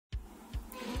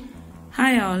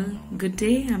Hi all, good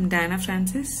day. I'm Diana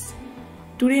Francis.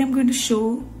 Today I'm going to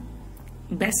show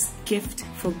best gift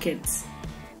for kids.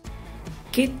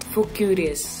 Kit for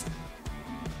Curious.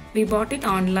 We bought it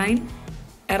online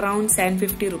around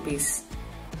 750 rupees.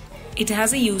 It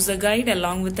has a user guide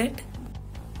along with it.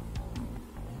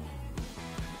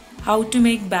 How to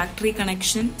make battery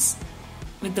connections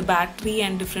with the battery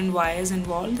and different wires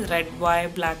involved, red wire,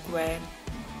 black wire.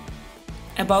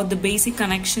 About the basic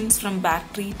connections from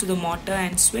battery to the motor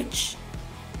and switch.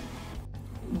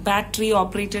 Battery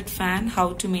operated fan,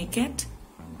 how to make it.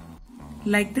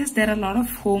 Like this, there are a lot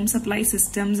of home supply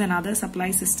systems and other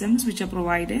supply systems which are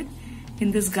provided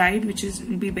in this guide, which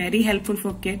will be very helpful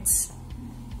for kids.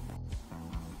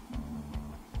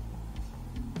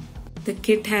 The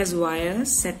kit has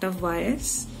wires, set of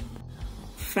wires,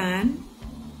 fan,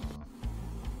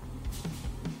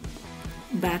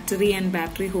 battery and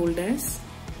battery holders,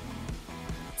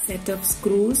 set of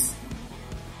screws,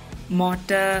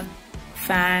 motor,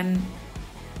 fan,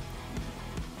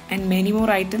 and many more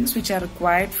items which are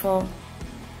required for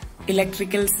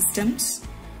electrical systems.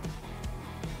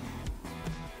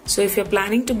 So if you're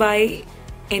planning to buy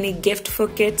any gift for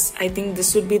kids, I think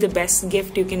this would be the best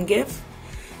gift you can give.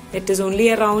 It is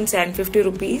only around 750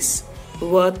 rupees,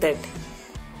 worth it.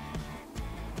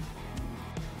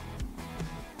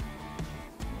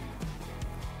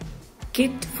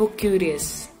 Kit for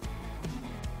Curious.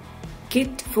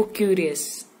 Kit for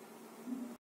Curious.